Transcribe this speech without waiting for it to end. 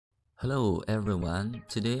Hello everyone,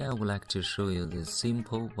 today I would like to show you this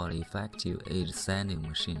simple but effective edge sanding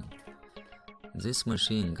machine. This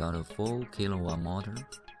machine got a 4 kW motor,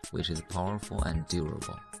 which is powerful and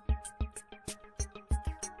durable.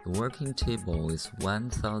 The working table is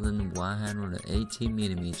 1180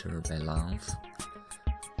 mm by length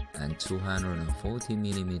and 240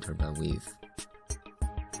 mm by width.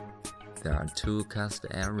 There are 2 cast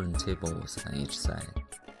iron tables on each side.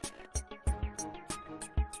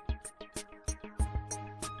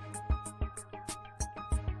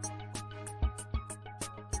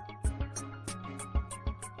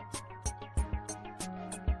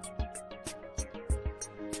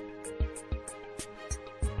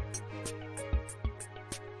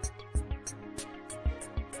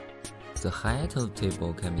 The height of the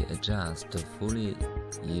table can be adjusted to fully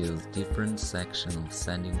use different sections of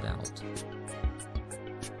sanding belt.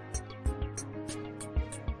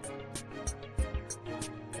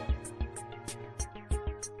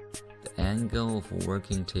 The angle of a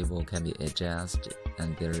working table can be adjusted,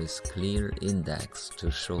 and there is clear index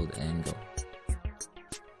to show the angle.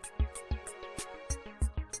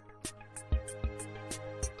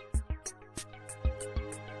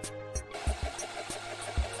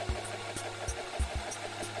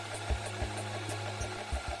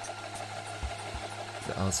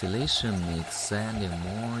 The oscillation makes sanding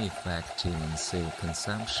more effective and save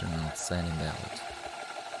consumption of sanding belt.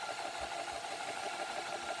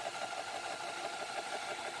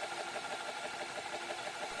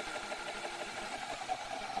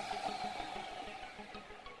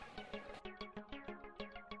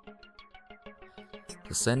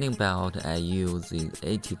 The sanding belt I use is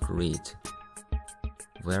 80 grit,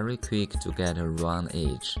 very quick to get a round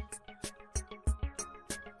edge.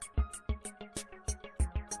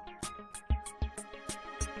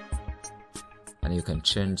 And you can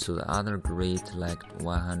change to the other grit like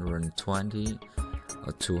 120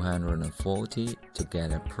 or 240 to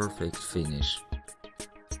get a perfect finish.